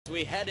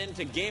we head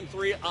into Game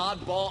 3,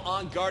 oddball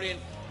on Guardian.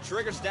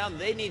 Triggers down.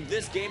 They need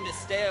this game to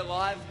stay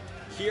alive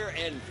here.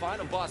 And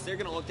Final Boss, they're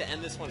going to look to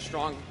end this one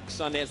strong,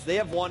 Sundance. They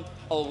have won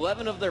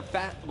 11 of their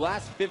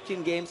last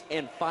 15 games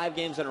and 5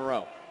 games in a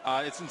row.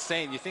 It's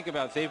insane. You think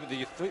about it.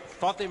 You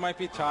thought they might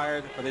be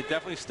tired, but they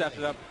definitely stepped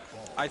it up.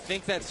 I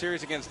think that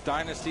series against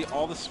Dynasty,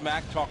 all the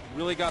smack talk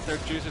really got their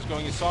juices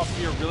going. You saw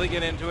Fear really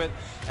get into it.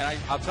 And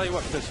I'll tell you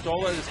what,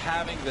 Pistola is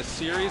having the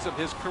series of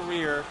his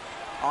career,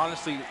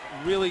 honestly,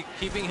 really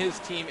keeping his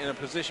team in a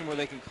position where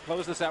they can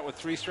close this out with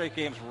 3 straight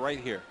games right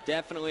here.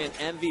 Definitely an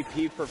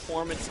MVP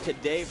performance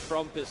today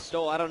from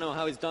Pistola. I don't know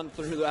how he's done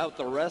throughout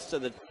the rest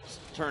of the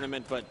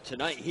tournament, but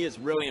tonight he is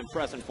really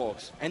impressing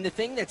folks. And the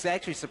thing that's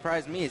actually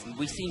surprised me is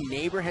we see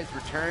Neighbor has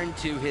returned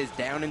to his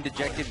down and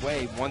dejected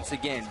way once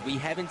again. We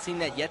haven't seen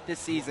that yet this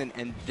season,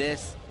 and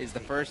this is the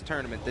first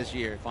tournament this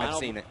year I've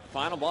seen it.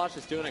 Final Boss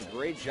is doing a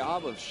great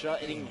job of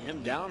shutting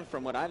him down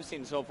from what I've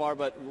seen so far,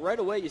 but right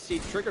away you see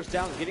Triggers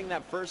down getting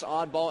that first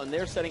oddball, and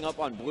they're setting up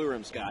on Blue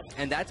Room, Scott.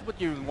 And that's what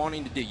you're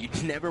wanting to do. You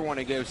never want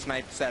to go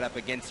snipe setup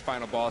against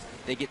Final Boss.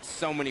 They get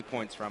so many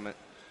points from it.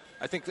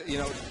 I think that, you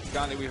know,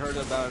 Gandhi, we heard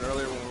about it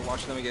earlier when we were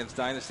watching them against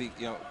Dynasty.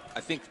 You know, I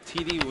think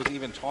TD was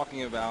even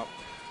talking about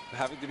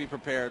having to be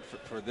prepared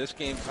for this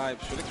game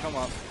type should it come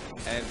up.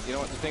 And you know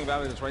what, the thing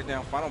about it is right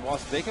now, Final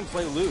Boss, they can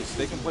play loose.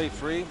 They can play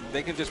free.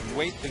 They can just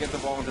wait to get the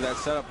ball into that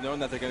setup,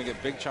 knowing that they're going to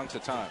get big chunks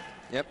of time.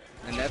 Yep,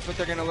 and that's what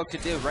they're going to look to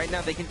do. Right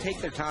now, they can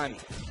take their time.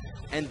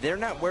 And they're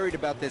not worried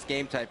about this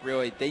game type,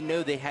 really. They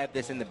know they have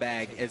this in the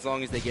bag as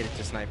long as they get it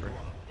to Sniper.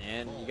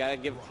 And you got to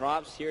give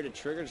props here to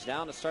Triggers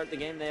down to start the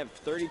game. They have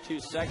 32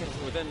 seconds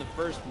within the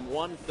first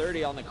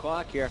 1:30 on the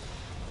clock here.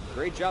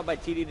 Great job by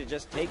TD to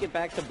just take it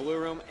back to Blue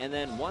Room. And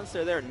then once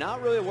they're there,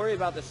 not really worry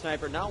about the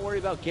sniper, not worry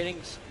about getting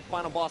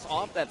Final Boss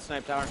off that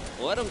snipe tower.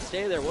 Let them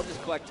stay there. We'll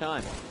just collect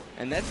time.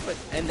 And that's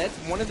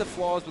one of the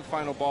flaws with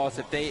Final Boss.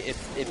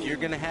 If you're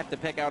gonna have to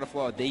pick out a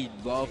flaw, they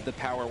love the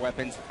power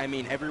weapons. I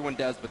mean, everyone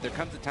does, but there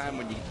comes a time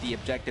when the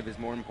objective is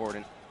more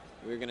important.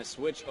 We're going to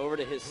switch over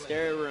to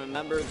Hysteria.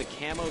 Remember, the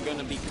camo going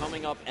to be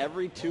coming up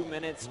every 2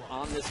 minutes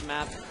on this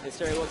map.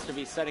 Hysteria looks to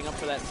be setting up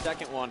for that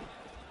second one.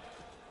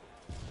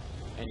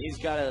 And he's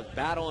got a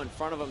battle in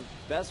front of him.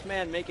 Best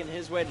man making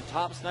his way to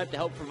top snipe to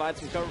help provide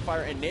some cover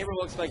fire. And Neighbor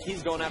looks like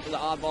he's going after the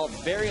oddball.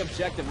 Very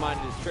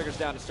objective-minded as Triggers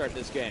down to start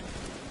this game.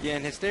 Yeah,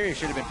 and Hysteria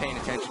should have been paying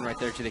attention right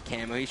there to the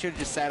camo. He should have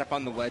just sat up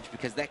on the ledge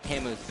because that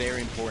camo is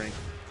very important.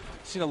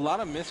 Seen a lot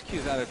of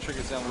miscues out of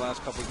Triggers down the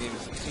last couple of games.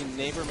 Seen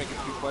Neighbor make a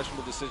few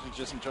questionable decisions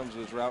just in terms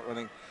of his route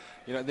running.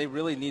 You know, they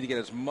really need to get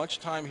as much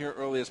time here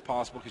early as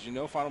possible because you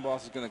know Final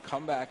Boss is going to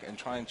come back and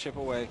try and chip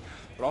away,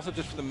 but also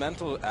just for the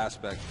mental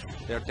aspect.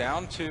 They're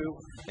down 2.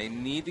 They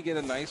need to get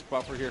a nice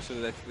buffer here so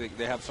that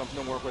they have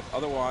something to work with.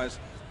 Otherwise,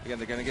 again,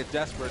 they're going to get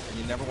desperate, and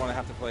you never want to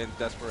have to play in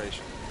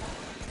desperation.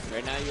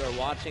 Right now you are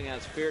watching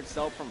as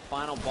FearItSelf from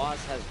Final Boss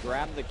has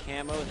grabbed the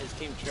camo. His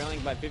team trailing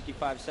by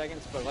 55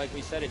 seconds, but like we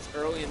said, it's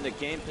early in the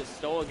game.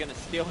 Pistola going to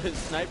steal his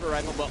sniper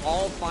rifle, but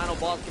all Final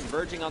Boss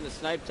converging on the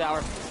snipe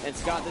tower. And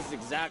Scott, this is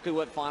exactly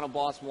what Final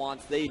Boss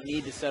wants. They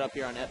need to set up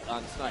here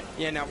on snipe.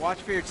 Yeah, now watch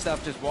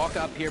FearItSelf just walk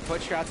up here,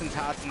 put shots in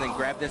Totz, and then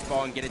grab this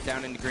ball and get it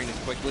down into green as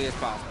quickly as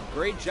possible.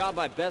 Great job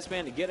by Best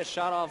Man to get a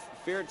shot off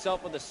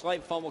FearItSelf with a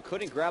slight fumble.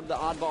 Couldn't grab the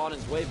oddball on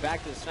his way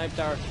back to the snipe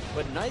tower,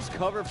 but nice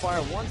cover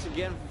fire once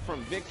again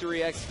from FearItSelf.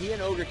 He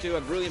and Ghostayame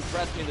have really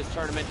impressed me this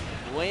tournament,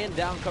 laying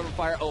down cover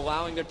fire,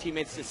 allowing their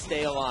teammates to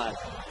stay alive.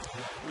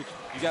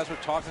 You guys were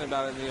talking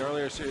about it in the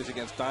earlier series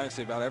against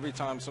Dynasty about every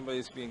time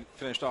somebody's being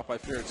finished off by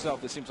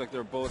FearItSelf, it seems like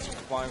there are bullets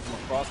flying from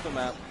across the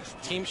map.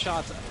 Team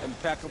shots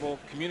impeccable,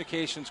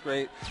 communication's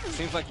great. It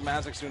seems like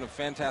Mazic's doing a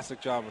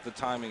fantastic job with the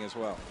timing as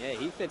well. Yeah,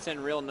 he fits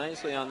in real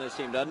nicely on this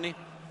team, doesn't he?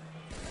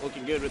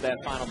 Looking good with that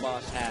Final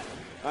Boss hat.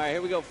 All right,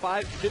 here we go.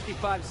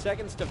 55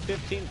 seconds to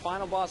 15.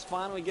 Final Boss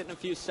finally getting a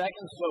few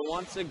seconds, but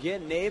once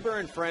again, Neighbor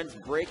and friends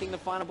breaking the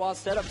Final Boss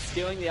setup,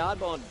 stealing the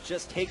oddball, and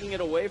just taking it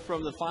away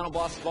from the Final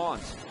Boss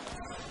spawns.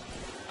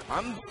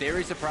 I'm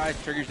very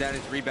surprised Triggers Down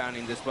is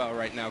rebounding this well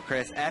right now,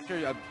 Chris. After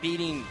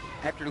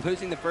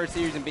losing the first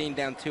series and being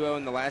down 2-0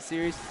 in the last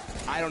series,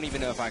 I don't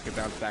even know if I could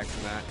bounce back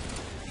from that.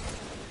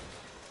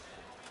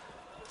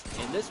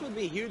 And this would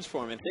be huge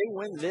for them. If they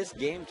win this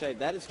game type,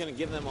 that is going to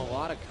give them a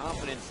lot of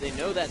confidence. They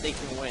know that they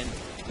can win.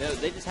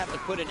 They just have to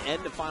put an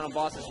end to Final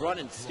Boss's run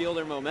and steal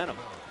their momentum.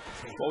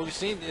 Well, we've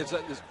seen it's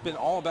been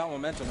all about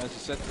momentum, as you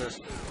said, Chris.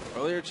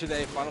 Earlier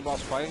today, Final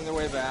Boss fighting their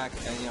way back,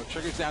 and you know,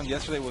 Triggers Down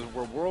yesterday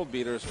were world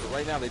beaters, but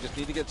right now they just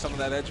need to get some of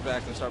that edge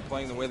back and start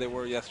playing the way they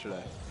were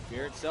yesterday.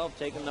 FearItSelf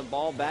taking the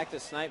ball back to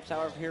Snipe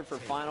Tower here for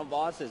Final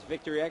Boss as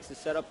FearItSelf is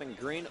set up in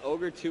green.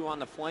 Ghostayame on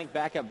the flank,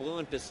 back at blue,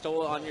 and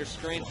Pistola on your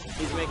screen.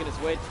 He's making his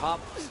way top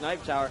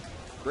Snipe Tower.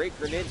 Great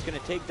grenade's going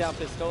to take down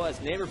Pistola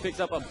as Neighbor picks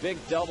up a big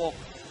double.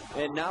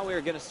 And now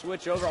we're going to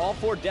switch over. All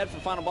 4 dead for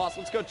Final Boss.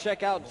 Let's go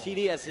check out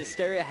TD as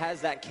Hysteria has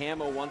that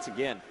camo once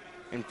again.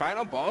 And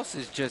Final Boss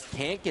just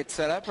can't get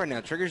set up right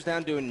now. Triggers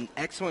Down doing an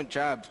excellent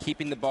job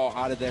keeping the ball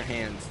out of their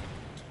hands.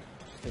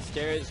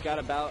 Hysteria's got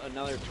about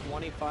another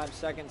 25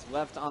 seconds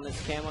left on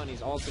this camo, and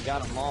he's also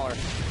got a mauler.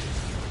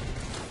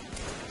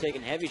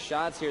 taking heavy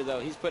shots here, though.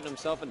 He's putting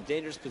himself in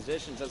dangerous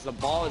positions as the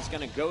ball is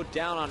going to go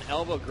down on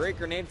elbow. Great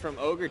grenade from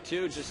Ogre,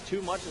 too. Just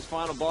too much as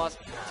Final Boss.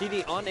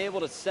 TD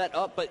unable to set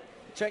up, but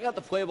check out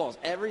the play balls.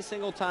 Every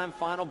single time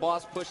Final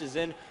Boss pushes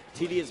in,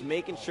 TD is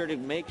making sure to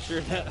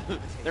that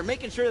they're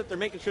making sure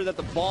that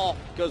the ball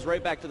goes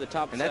right back to the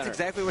top. And that's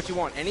exactly what you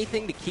want.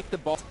 Anything to keep the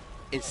ball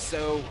is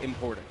so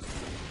important.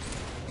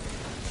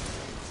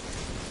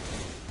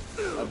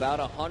 About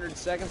 100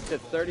 seconds to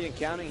 30 and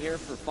counting here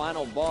for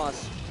Final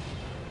Boss.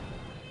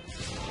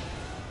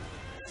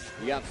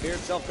 You got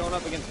FearItSelf going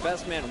up against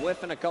Bestman,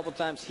 whiffing a couple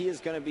times. He is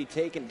going to be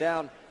taken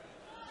down.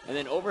 And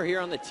then over here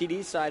on the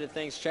TD side of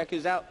things, check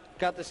who's out.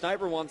 Got the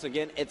sniper once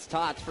again. It's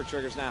Totz for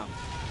Triggers now.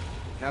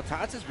 Now,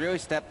 Totz has really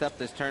stepped up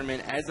this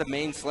tournament as a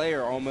main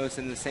slayer almost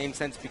in the same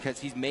sense because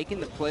he's making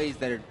the plays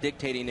that are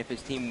dictating if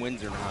his team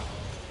wins or not.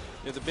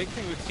 Yeah, the big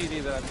thing with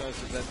TD that I've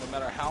noticed is that no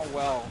matter how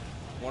well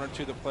one or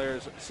two of the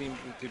players seem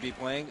to be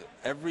playing,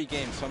 every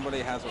game somebody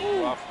has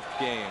a rough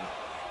game.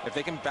 If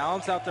they can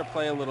balance out their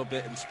play a little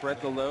bit and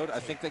spread the load, I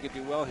think they could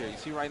do well here. You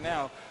see right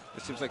now,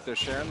 it seems like they're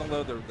sharing the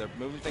load, they're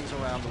moving things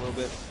around a little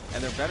bit,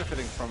 and they're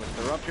benefiting from it.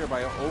 They're up here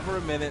by over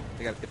a minute.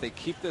 If they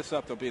keep this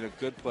up, they'll be in a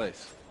good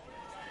place.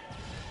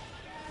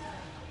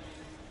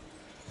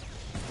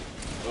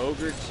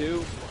 Ogre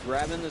 2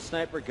 grabbing the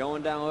sniper,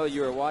 going down low.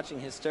 You are watching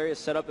Hysteria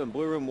set up in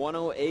blue room.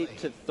 108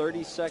 to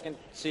 30 seconds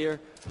here.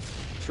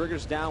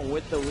 Triggers down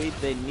with the lead.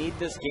 They need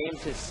this game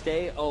to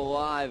stay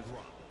alive.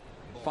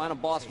 Final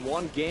Boss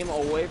one game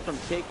away from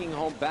taking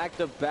home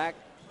back-to-back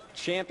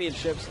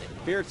championships.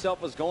 FearItSelf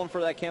was going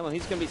for that camo.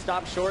 He's going to be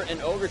stopped short,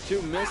 and Ogre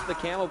 2 missed the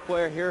camo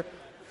player here.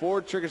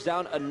 Forward Triggers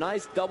down. A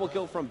nice double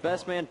kill from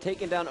Bestman,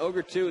 taking down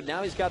Ogre 2.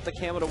 Now he's got the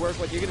camo to work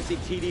with. You're going to see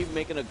TD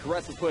make an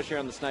aggressive push here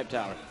on the snipe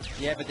tower.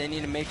 Yeah, but they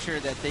need to make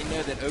sure that they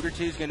know that Ogre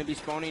 2 is going to be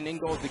spawning in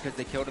gold because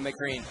they killed him at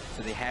green.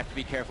 So they have to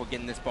be careful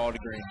getting this ball to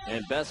green.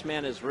 And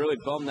Bestman is really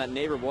bummed that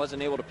Neighbor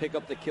wasn't able to pick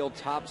up the kill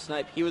top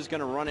snipe. He was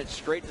going to run it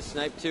straight to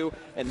snipe 2,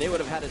 and they would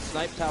have had a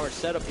snipe tower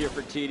set up here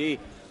for TD.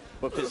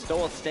 But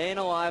Pistola staying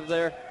alive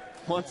there.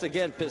 Once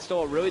again,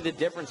 Pistola really the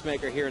difference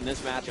maker here in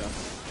this matchup.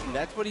 And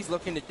that's what he's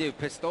looking to do.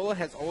 Pistola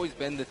has always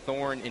been the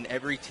thorn in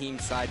every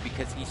team's side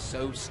because he's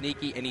so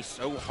sneaky and he's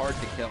so hard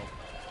to kill.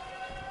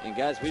 And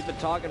guys, we've been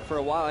talking for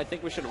a while. I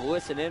think we should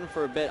listen in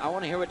for a bit. I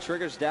want to hear what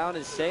Triggers Down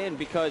is saying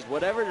because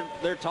whatever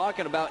they're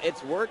talking about,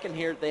 it's working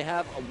here. They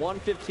have a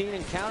 1:15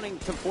 and counting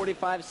to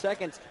 45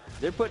 seconds.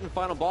 They're putting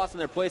Final Boss in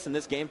their place in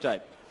this game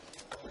type.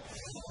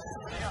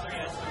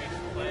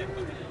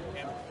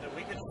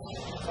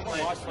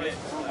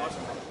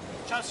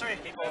 Shot 3.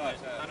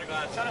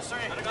 Underglass. Shot 3.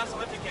 Underglass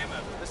lifting camo.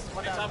 This is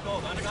one down. Top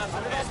gold. Underglass.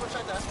 Underglass. One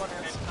shot. That's one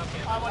hand.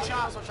 One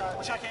shot. One shot.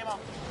 One shot camo.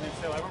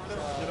 Still, over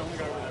there. You're the only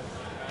guy over there.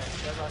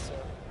 There's us.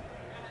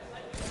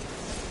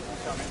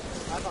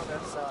 I thought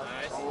that's.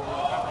 Nice.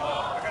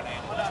 I got an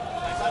hold up.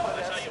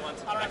 I shot you once.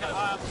 I got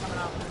coming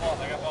out.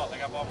 Ball. They got ball. They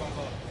got ball.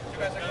 You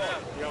guys are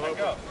gold. You got low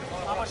go.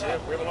 How much? We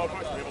have a low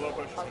push. We have a low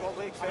push. I'm gold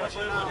league. I'm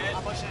pushing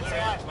it.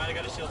 Might have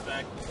got his shield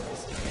back.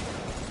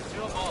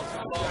 Two balls.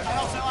 I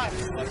don't say life.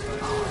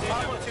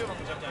 I want 2 of them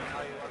to jump down.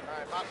 Alright,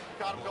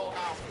 got him gold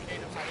now.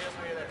 Cage him. He doesn't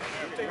know you're there.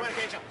 So you want to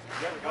cage him.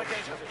 You want to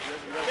cage him.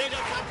 Cage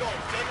him. Time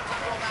gold. Cage him. Time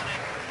gold down there.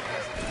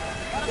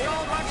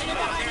 Gold rushing it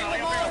behind you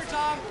with baller,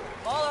 Tom.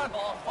 Ball on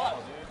ball.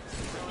 Fuck.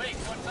 Wait,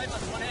 snipe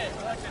us one hit.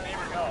 Let the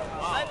neighbor go.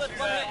 Snipe us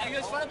one hit. You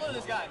guys front blue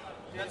this guy.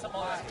 You got some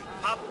ball.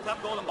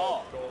 Top golden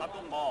ball. Top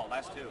golden ball.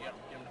 Last 2. Yep.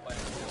 Give him the play.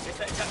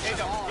 Cage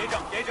him. Cage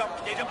him. Cage him.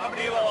 Cage him. Coming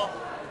to you, Lilo.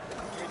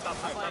 Top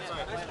side.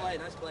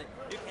 Nice play.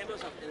 You can handle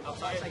something. Top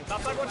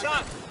side, one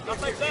shot. Top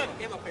side,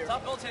 10.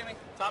 Top gold, Tammy.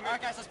 Top, alright,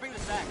 guys, let's bring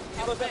this back.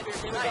 Top side.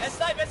 It's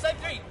snipe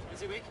 3.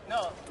 Is he weak?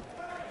 No.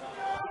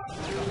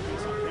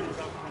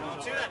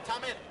 Shoot it.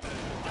 Tom in.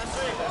 That's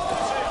 3.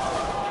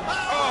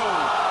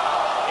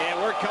 And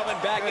we're coming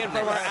back in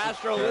from our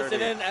Astro.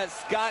 Listen in as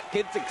Scott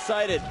gets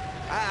excited.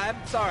 I'm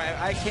sorry,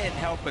 I can't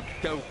help but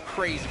go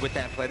crazy with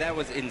that play. That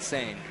was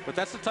insane. But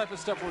that's the type of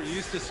stuff we're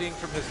used to seeing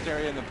from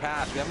Hysteria in the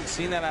past. We haven't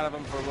seen that out of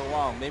him for a little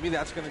while. Maybe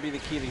that's going to be the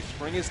key to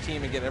spring his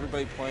team and get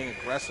everybody playing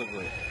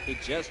aggressively. He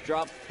just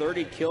dropped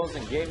 30 kills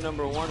in game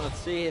number 1. Let's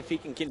see if he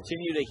can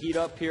continue to heat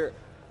up here.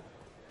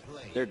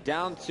 They're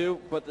down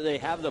 2, but they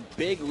have the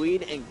big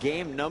lead in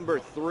game number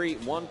 3.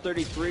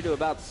 133 to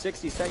about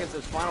 60 seconds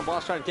as Final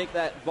Boss trying to take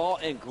that ball,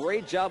 and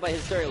great job by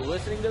Hysteria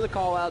listening to the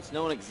call-outs,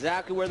 knowing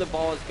exactly where the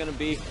ball is going to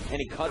be, and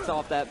he cuts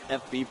off that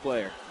FB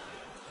player.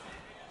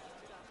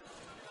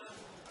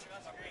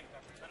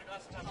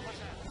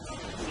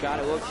 Scott,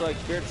 it looks like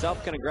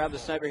FearItSelf going to grab the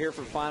sniper here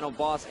for Final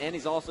Boss, and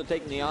he's also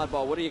taking the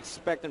oddball. What are you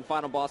expecting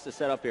Final Boss to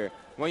set up here?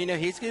 Well, you know,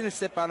 he's going to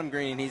sit bottom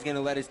green. He's going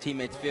to let his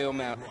teammates feel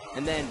him out.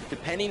 And then,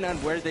 depending on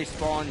where they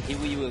spawn, he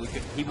will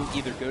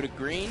either go to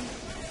green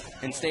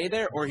and stay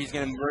there, or he's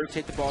going to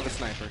rotate the ball to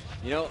sniper.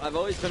 You know, I've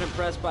always been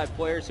impressed by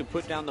players who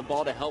put down the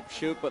ball to help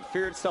shoot, but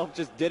FearItSelf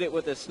just did it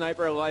with a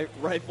sniper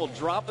rifle,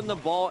 dropping the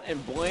ball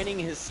and blanding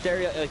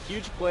Hysteria. A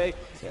huge play.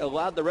 It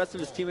allowed the rest of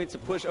his teammates to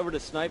push over to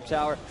Snipe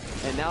Tower,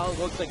 and now it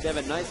looks like they have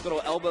a nice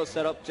little elbow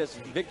set up, just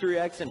Victory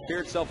X and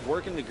FearItSelf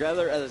working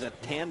together as a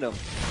tandem.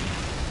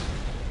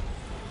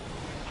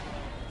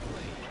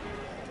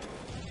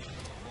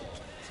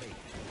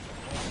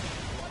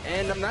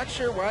 and I'm not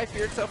sure why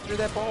FearItSelf threw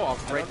that ball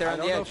off right there on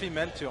the edge. I don't know if he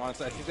meant to,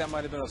 honestly. I think that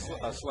might have been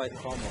a slight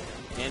fumble.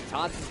 And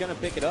Totz is going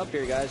to pick it up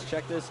here, guys.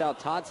 Check this out.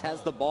 Totz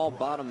has the ball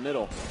bottom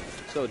middle.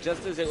 So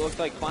just as it looked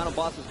like Final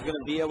Boss was going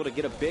to be able to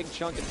get a big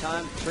chunk of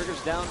time,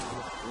 triggers down,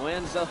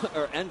 lands up,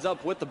 or ends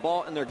up with the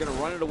ball, and they're going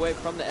to run it away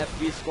from the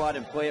FB squad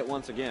and play it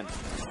once again.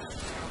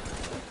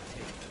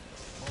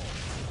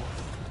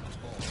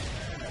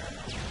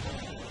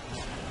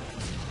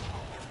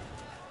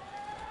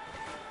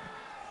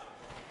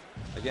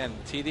 Again,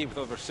 TD with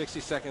over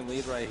 60-second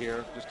lead right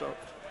here, just over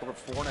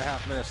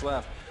 4.5 minutes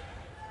left.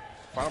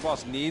 Final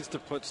Boss needs to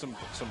put some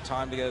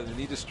time together. They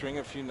need to string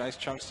a few nice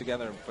chunks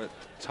together, but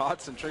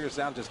Totz and Triggers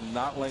down just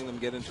not letting them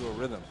get into a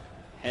rhythm.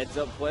 Heads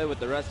up play with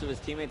the rest of his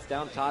teammates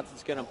down. Totz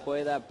is going to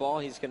play that ball.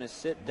 He's going to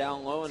sit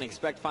down low and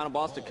expect Final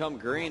Boss to come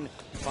green.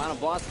 Final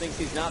Boss thinks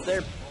he's not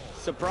there.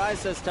 Surprise,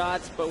 says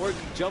Totz, but we're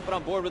jumping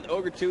on board with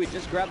Ogre 2. He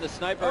just grabbed the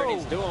sniper and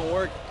he's doing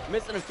work.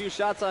 Missing a few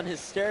shots on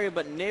Hysteria,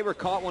 but Neighbor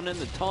caught one in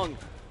the tongue.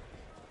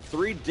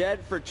 3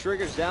 dead for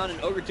Triggers down,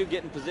 and Ogre 2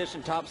 getting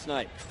position top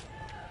snipe.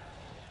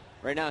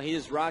 Right now he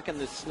is rocking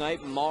the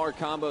snipe mauler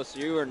combo, so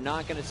you are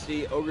not going to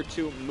see Ogre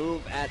 2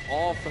 move at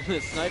all from the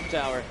snipe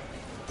tower.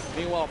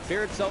 Meanwhile,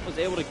 FearItSelf was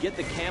able to get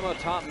the camo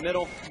top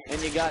middle,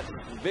 and you got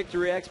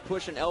FearItSelf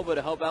pushing elbow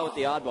to help out with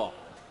the oddball.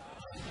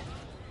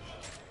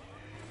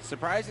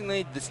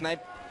 Surprisingly, the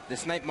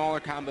snipe mauler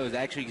combo is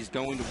actually just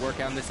going to work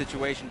out in this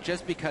situation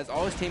just because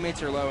all his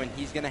teammates are low and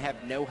he's going to have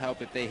no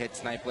help if they hit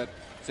snipe lip.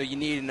 So you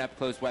need an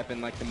up-close weapon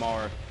like the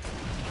mauler.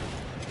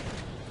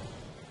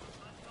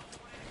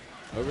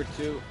 Ogre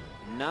 2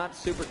 not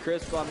super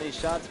crisp on these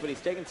shots, but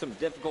he's taking some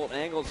difficult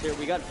angles here.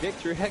 We got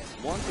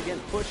FearItSelf once again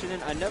pushing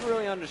in. I never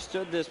really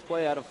understood this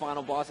play out of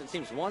Final Boss. It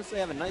seems once they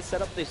have a nice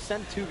setup, they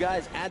send 2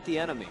 guys at the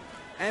enemy.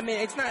 I mean,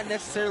 it's not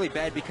necessarily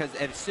bad because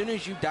as soon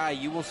as you die,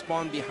 you will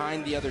spawn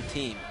behind the other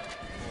team.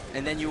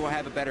 And then you will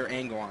have a better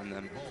angle on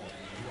them.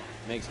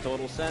 Makes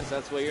total sense.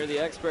 That's why you're the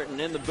expert. And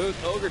in the booth,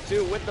 Ogre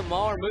 2 with the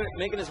mauler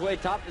making his way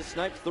top to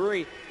snipe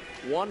 3.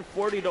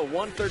 140 to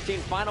 113.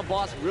 Final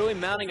Boss really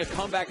mounting a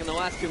comeback in the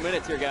last 2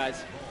 minutes here,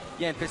 guys.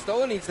 Yeah, and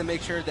Pistola needs to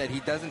make sure that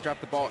he doesn't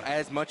drop the ball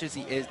as much as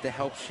he is to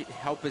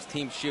help his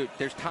team shoot.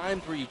 There's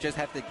times where you just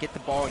have to get the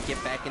ball and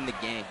get back in the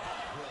game.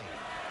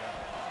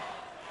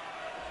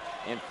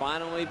 And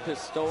finally,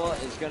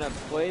 Pistola is going to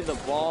play the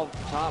ball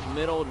top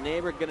middle.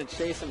 Neighbor going to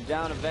chase him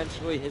down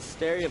eventually.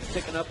 Hysteria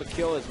picking up a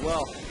kill as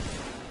well.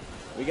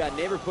 We got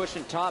Neighbor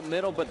pushing top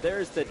middle, but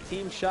there's the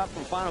team shot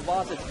from Final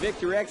Boss. It's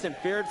FearItSelf and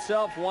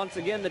FearItSelf. Once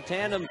again, the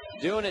tandem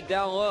doing it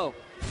down low.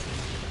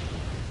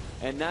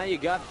 And now you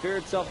got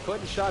FearItSelf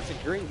putting shots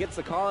at green, gets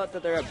the call out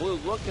that they're at blue,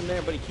 looking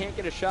there, but he can't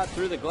get a shot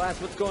through the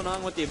glass. What's going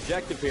on with the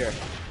objective here?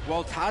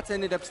 Well, Totz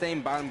ended up staying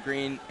bottom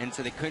green, and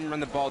so they couldn't run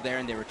the ball there,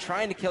 and they were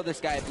trying to kill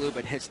this guy at blue,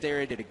 but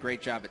Hysteria did a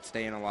great job at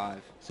staying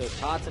alive. So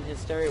Totz and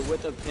Hysteria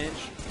with a pinch,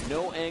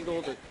 no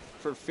angle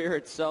for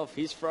FearItSelf.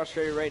 He's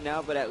frustrated right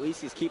now, but at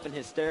least he's keeping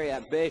Hysteria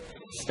at bay,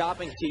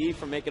 stopping TD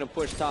from making a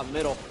push top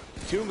middle.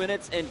 2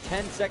 minutes and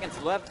 10 seconds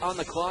left on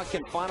the clock.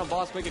 Can Final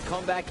Boss make a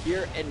comeback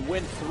here and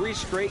win 3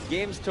 straight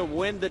games to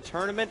win the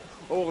tournament,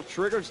 or will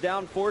Triggers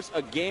down force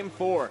a game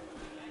 4?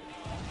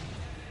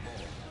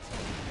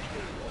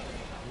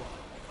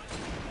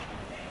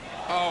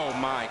 Oh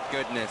my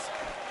goodness.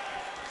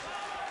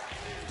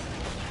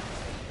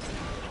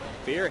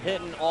 Fear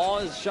hitting all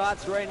his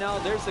shots right now.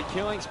 There's the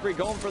killing spree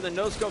going for the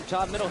no-scope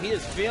top middle. He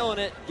is feeling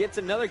it. Gets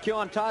another kill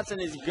on Totz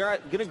and is going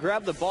to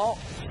grab the ball.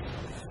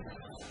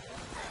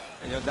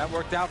 And, you know, that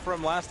worked out for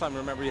him last time.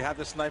 Remember, you had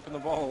the snipe in the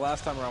ball the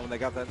last time around when they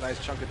got that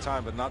nice chunk of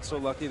time, but not so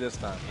lucky this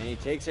time. And he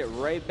takes it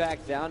right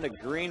back down to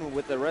green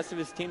with the rest of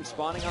his team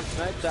spawning on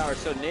snipe tower.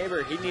 So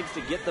Neighbor, he needs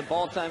to get the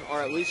ball time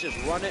or at least just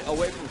run it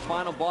away from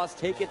Final Boss,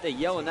 take it to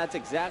yellow, and that's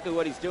exactly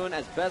what he's doing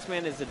as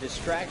Bestman is a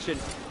distraction,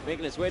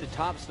 making his way to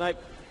top snipe.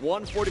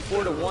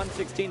 144 to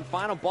 116.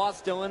 Final Boss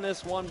still in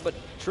this one, but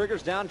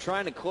Triggers down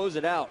trying to close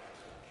it out.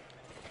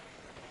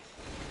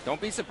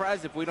 Don't be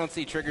surprised if we don't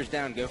see Triggers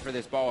down go for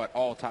this ball at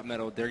all top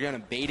middle. They're going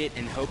to bait it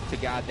and hope to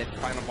God that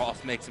Final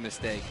Boss makes a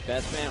mistake.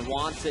 Bestman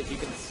wants it. You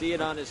can see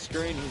it on his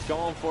screen. He's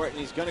going for it, and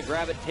he's going to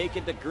grab it, take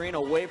it to green,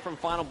 away from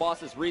Final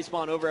Boss's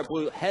respawn over at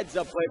blue. Heads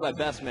up play by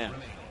Bestman.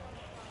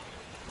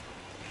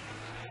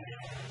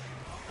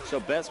 So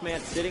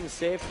Bestman sitting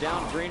safe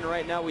down green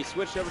right now. We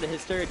switched over to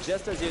Hysteria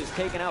just as he was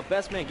taken out.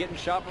 Bestman getting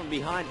shot from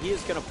behind. He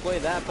is going to play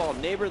that ball.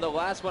 Neighbor, the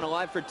last one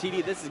alive for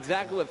TD. This is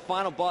exactly what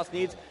Final Boss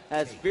needs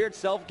as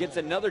FearItSelf gets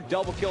another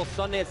double kill.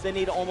 Sundance, they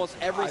need almost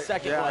every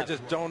second left. I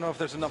just don't know if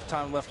there's enough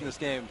time left in this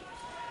game.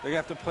 They're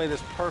going to have to play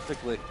this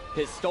perfectly.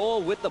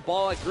 Pistola with the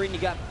ball at green. You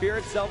got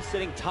FearItSelf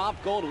sitting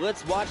top gold.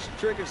 Let's watch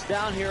Triggers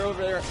down here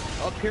over there,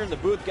 up here in the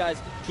booth,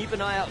 guys. Keep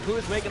an eye out who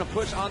is making a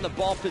push on the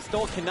ball.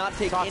 Pistola cannot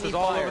take Totz any is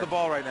all fire. over the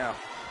ball right now.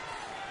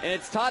 And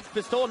it's Totz.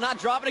 Pistola not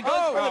dropping it.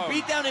 Goes for the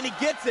beatdown, and he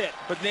gets it.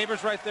 But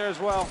Neighbor's right there as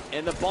well.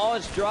 And the ball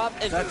is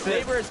dropped, and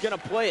Neighbor is going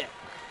to play it.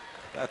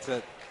 That's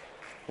it.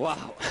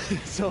 Wow.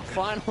 So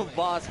Final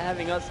Boss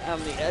having us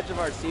on the edge of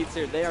our seats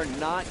here. They are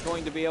not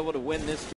going to be able to win this.